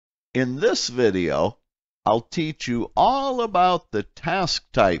In this video, I'll teach you all about the task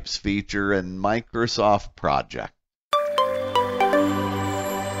types feature in Microsoft Project.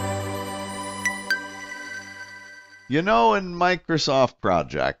 You know, in Microsoft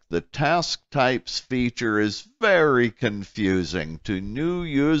Project, the task types feature is very confusing to new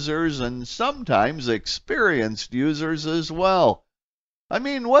users and sometimes experienced users as well. I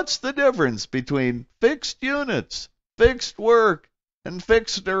mean, what's the difference between fixed units, fixed work, and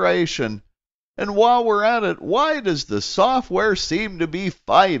fixed duration? And while we're at it, why does the software seem to be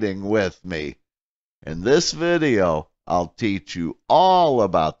fighting with me? In this video, I'll teach you all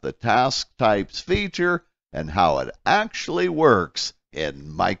about the task types feature and how it actually works in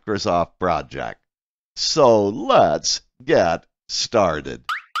Microsoft Project. So let's get started.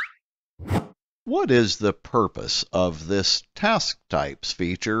 What is the purpose of this task types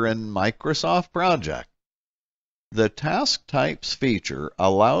feature in Microsoft Project? The task types feature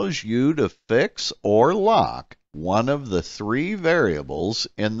allows you to fix or lock one of the three variables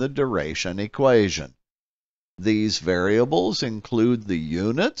in the duration equation. These variables include the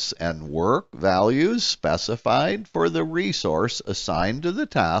units and work values specified for the resource assigned to the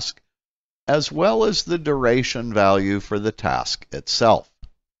task, as well as the duration value for the task itself.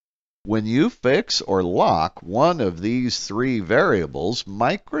 When you fix or lock one of these three variables,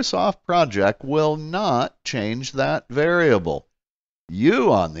 Microsoft Project will not change that variable.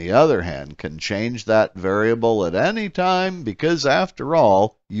 You, on the other hand, can change that variable at any time because, after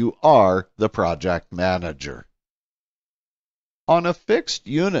all, you are the project manager. On a fixed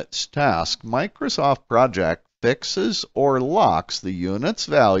units task, Microsoft Project fixes or locks the units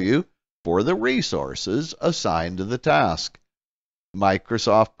value for the resources assigned to the task.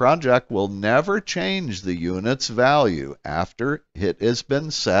 Microsoft Project will never change the unit's value after it has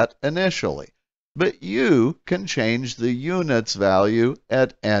been set initially, but you can change the unit's value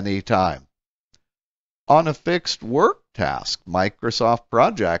at any time. On a fixed work task, Microsoft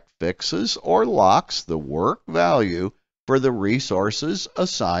Project fixes or locks the work value for the resources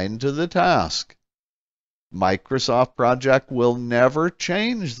assigned to the task. Microsoft Project will never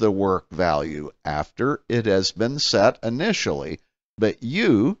change the work value after it has been set initially, but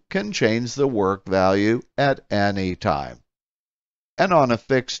you can change the work value at any time. And on a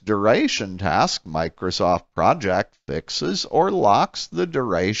fixed duration task, Microsoft Project fixes or locks the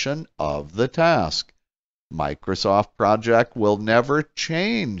duration of the task. Microsoft Project will never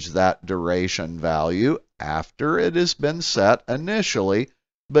change that duration value after it has been set initially,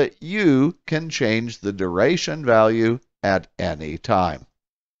 but you can change the duration value at any time.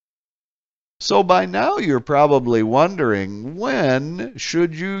 So by now you're probably wondering, when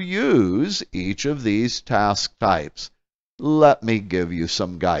should you use each of these task types? Let me give you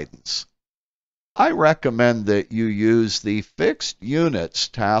some guidance. I recommend that you use the fixed units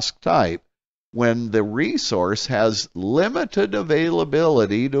task type when the resource has limited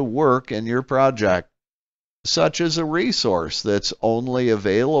availability to work in your project, such as a resource that's only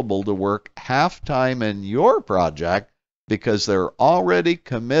available to work half-time in your project because they're already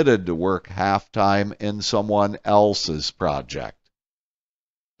committed to work half-time in someone else's project.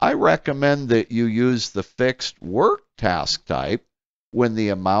 I recommend that you use the fixed work task type when the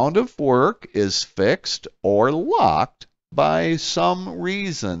amount of work is fixed or locked by some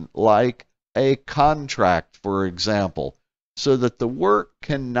reason, like a contract, for example, so that the work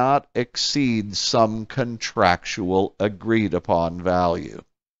cannot exceed some contractual agreed-upon value.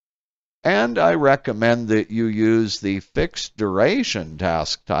 And I recommend that you use the fixed duration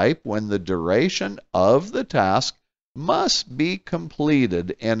task type when the duration of the task must be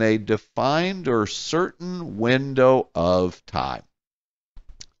completed in a defined or certain window of time.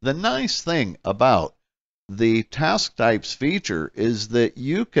 The nice thing about the task types feature is that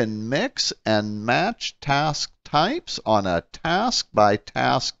you can mix and match task types on a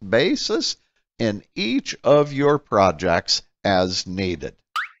task-by-task basis in each of your projects as needed.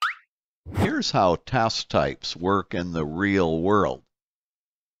 Here's how task types work in the real world.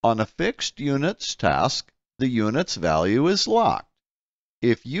 On a fixed units task, the unit's value is locked.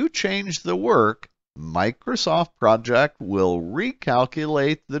 If you change the work, Microsoft Project will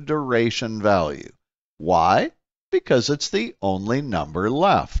recalculate the duration value. Why? Because it's the only number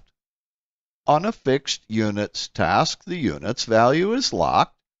left. On a fixed units task, the unit's value is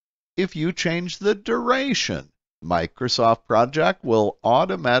locked. If you change the duration, Microsoft Project will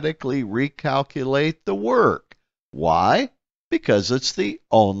automatically recalculate the work. Why? Because it's the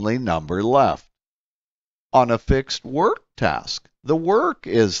only number left. On a fixed work task, the work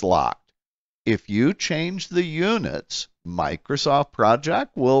is locked. If you change the units, Microsoft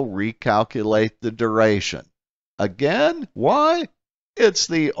Project will recalculate the duration. Again, why? It's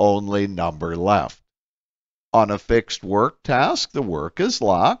the only number left. On a fixed work task, the work is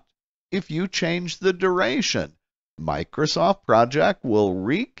locked. If you change the duration, Microsoft Project will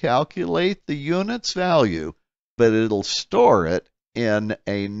recalculate the unit's value, but it'll store it in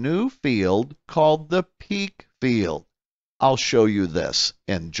a new field called the peak field. I'll show you this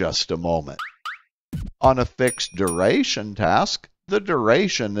in just a moment. On a fixed duration task, the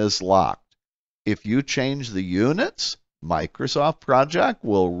duration is locked. If you change the units, Microsoft Project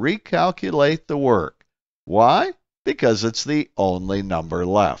will recalculate the work. Why? Because it's the only number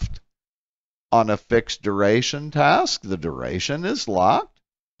left. On a fixed duration task, the duration is locked.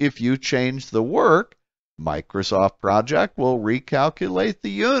 If you change the work, Microsoft Project will recalculate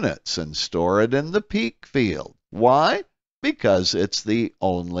the units and store it in the peak field. Why? Because it's the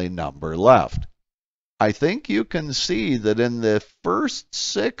only number left. I think you can see that in the first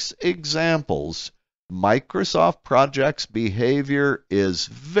 6 examples, Microsoft Project's behavior is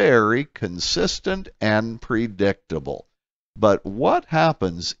very consistent and predictable. But what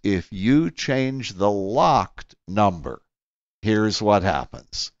happens if you change the locked number? Here's what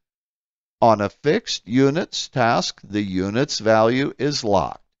happens. On a fixed units task, the units value is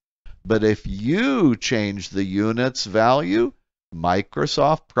locked. But if you change the units value,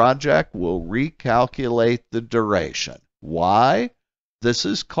 Microsoft Project will recalculate the duration. Why? This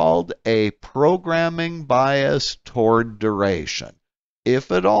is called a programming bias toward duration.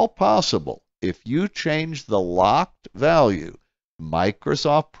 If at all possible, if you change the locked value,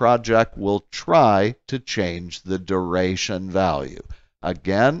 Microsoft Project will try to change the duration value.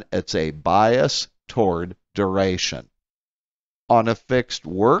 Again, it's a bias toward duration. On a fixed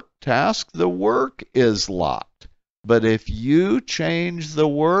work task, the work is locked. But if you change the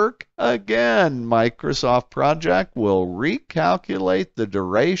work, again, Microsoft Project will recalculate the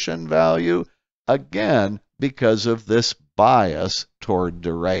duration value, again, because of this bias toward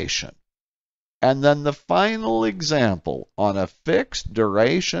duration. And then the final example, on a fixed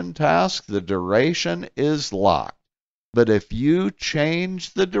duration task, the duration is locked. But if you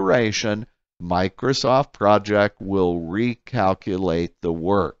change the duration, Microsoft Project will recalculate the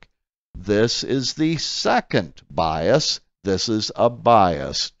work. This is the second bias. This is a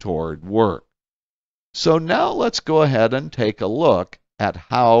bias toward work. So now let's go ahead and take a look at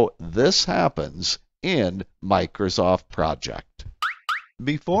how this happens in Microsoft Project.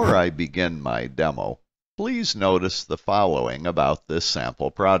 Before I begin my demo, please notice the following about this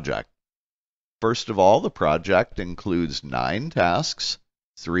sample project. First of all, the project includes 9 tasks.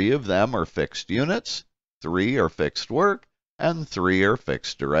 3 of them are fixed units, 3 are fixed work, and 3 are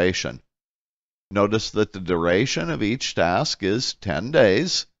fixed duration. Notice that the duration of each task is 10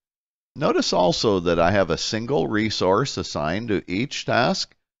 days. Notice also that I have a single resource assigned to each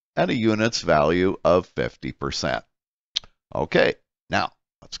task and a units value of 50%. Okay, now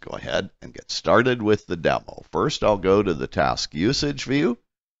let's go ahead and get started with the demo. First, I'll go to the task usage view,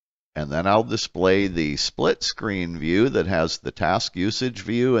 and then I'll display the split screen view that has the task usage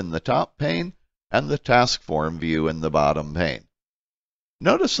view in the top pane and the task form view in the bottom pane.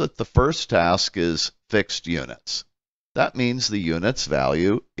 Notice that the first task is fixed units. That means the units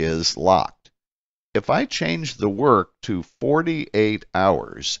value is locked. If I change the work to 48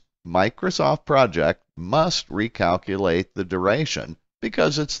 hours, Microsoft Project must recalculate the duration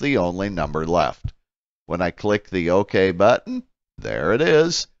because it's the only number left. When I click the OK button, there it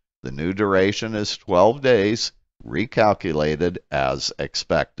is. The new duration is 12 days, recalculated as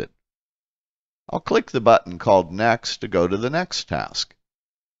expected. I'll click the button called Next to go to the next task.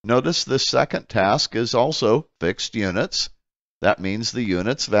 Notice the second task is also fixed units. That means the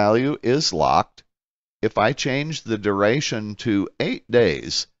units value is locked. If I change the duration to 8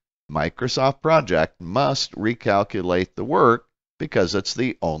 days, Microsoft Project must recalculate the work because it's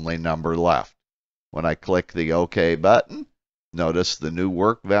the only number left. When I click the OK button, notice the new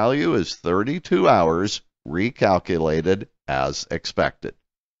work value is 32 hours, recalculated as expected.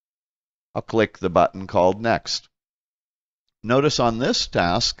 I'll click the button called Next. Notice on this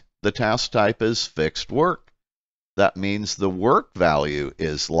task, the task type is fixed work. That means the work value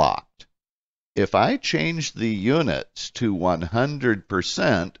is locked. If I change the units to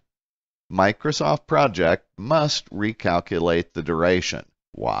 100%, Microsoft Project must recalculate the duration.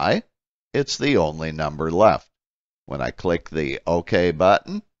 Why? It's the only number left. When I click the OK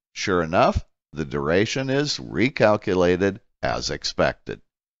button, sure enough, the duration is recalculated as expected.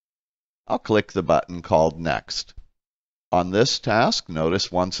 I'll click the button called Next. On this task,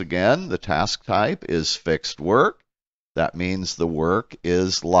 notice once again the task type is fixed work. That means the work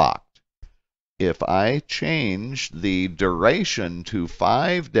is locked. If I change the duration to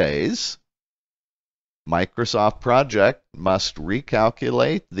 5 days, Microsoft Project must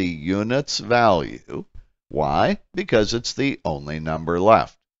recalculate the units value. Why? Because it's the only number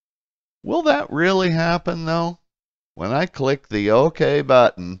left. Will that really happen, though? When I click the OK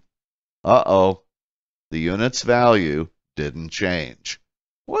button, uh-oh, the units value didn't change.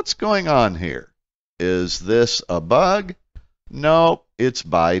 What's going on here? Is this a bug? No, it's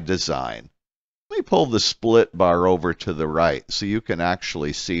by design. Let me pull the split bar over to the right so you can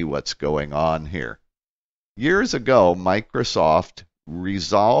actually see what's going on here. Years ago, Microsoft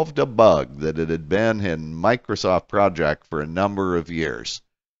resolved a bug that it had been in Microsoft Project for a number of years.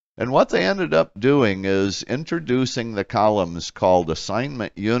 And what they ended up doing is introducing the columns called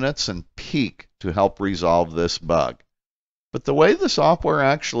assignment units and peak to help resolve this bug. But the way the software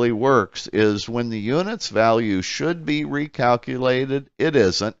actually works is when the units value should be recalculated, it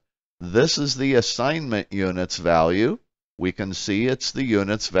isn't. This is the assignment units value. We can see it's the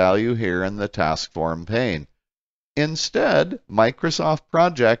units value here in the task form pane. Instead, Microsoft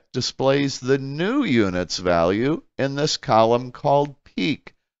Project displays the new units value in this column called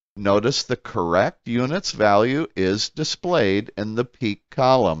peak. Notice the correct units value is displayed in the peak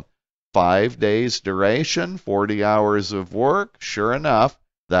column. 5 days duration, 40 hours of work. Sure enough,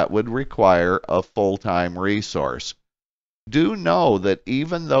 that would require a full-time resource. Do know that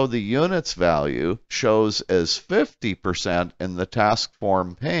even though the units value shows as 50% in the task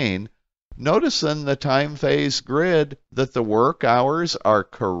form pane, notice in the time phase grid that the work hours are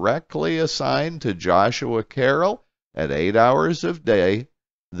correctly assigned to Joshua Carroll at 8 hours a day.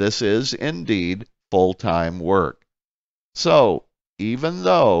 This is indeed full-time work. So, even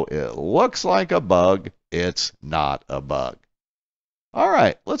though it looks like a bug, it's not a bug. All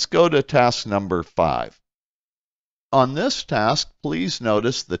right, let's go to task number 5. On this task, please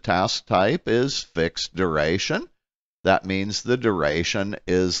notice the task type is fixed duration. That means the duration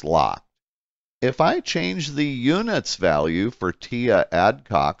is locked. If I change the units value for Tia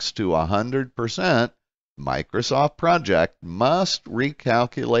Adcox to 100%, Microsoft Project must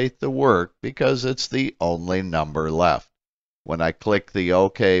recalculate the work because it's the only number left. When I click the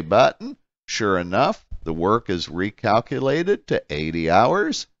OK button, sure enough, the work is recalculated to 80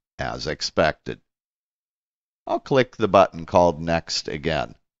 hours as expected. I'll click the button called Next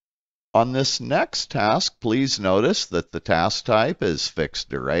again. On this next task, please notice that the task type is fixed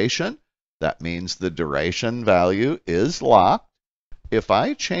duration. That means the duration value is locked. If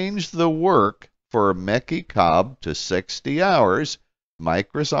I change the work for Mickey Cobb to 60 hours,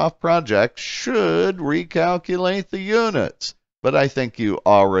 Microsoft Project should recalculate the units. But I think you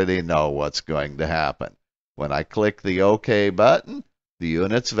already know what's going to happen. When I click the OK button, the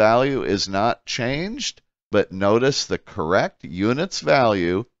units value is not changed, but notice the correct units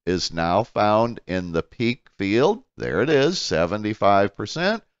value is now found in the peak field. There it is,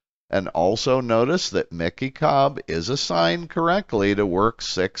 75%. And also notice that Mickey Cobb is assigned correctly to work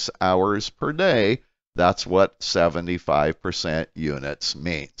 6 hours per day. That's what 75% units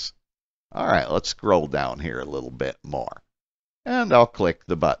means. All right, let's scroll down here a little bit more. And I'll click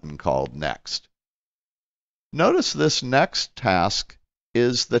the button called Next. Notice this next task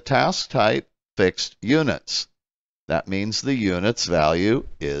is the task type fixed units. That means the units value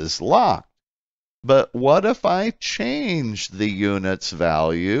is locked. But what if I change the units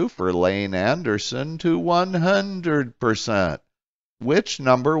value for Lane Anderson to 100%? Which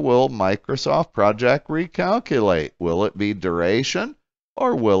number will Microsoft Project recalculate? Will it be duration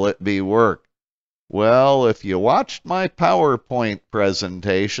or will it be work? Well, if you watched my PowerPoint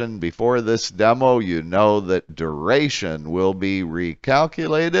presentation before this demo, you know that duration will be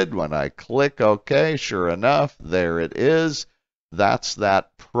recalculated. When I click OK, sure enough, there it is. That's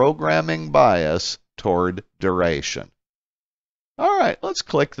that programming bias toward duration. All right, let's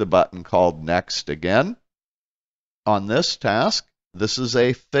click the button called Next again. On this task, this is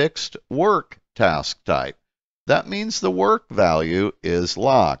a fixed work task type. That means the work value is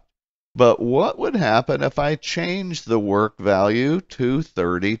locked. But what would happen if I change the work value to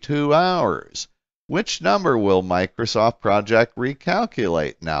 32 hours? Which number will Microsoft Project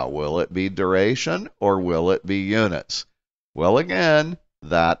recalculate now? Will it be duration or will it be units? Well, again,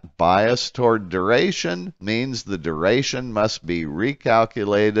 that bias toward duration means the duration must be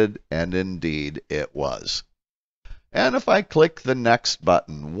recalculated, and indeed it was. And if I click the Next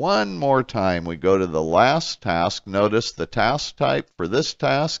button one more time, we go to the last task. Notice the task type for this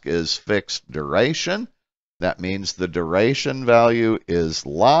task is fixed duration. That means the duration value is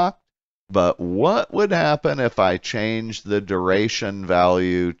locked. But what would happen if I change the duration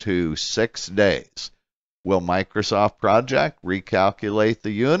value to 6 days? Will Microsoft Project recalculate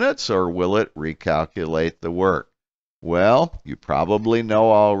the units or will it recalculate the work? Well, you probably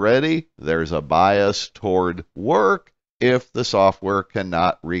know already there's a bias toward work if the software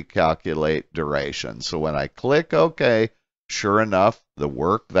cannot recalculate duration. So when I click OK, sure enough, the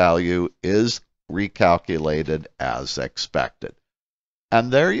work value is recalculated as expected.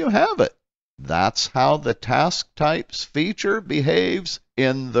 And there you have it. That's how the task types feature behaves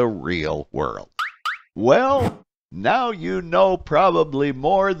in the real world. Well, now you know probably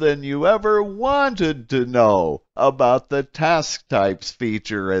more than you ever wanted to know about the task types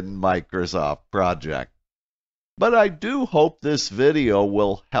feature in Microsoft Project. But I do hope this video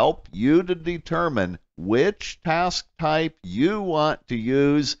will help you to determine which task type you want to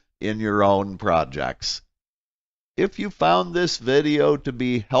use in your own projects. If you found this video to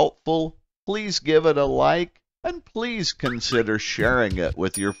be helpful, please give it a like and please consider sharing it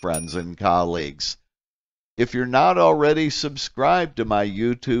with your friends and colleagues. If you're not already subscribed to my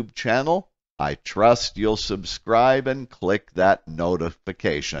YouTube channel, I trust you'll subscribe and click that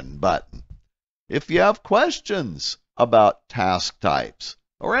notification button. If you have questions about task types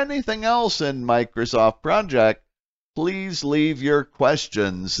or anything else in Microsoft Project, please leave your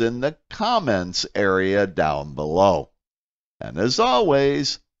questions in the comments area down below. And as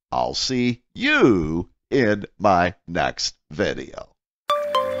always, I'll see you in my next video.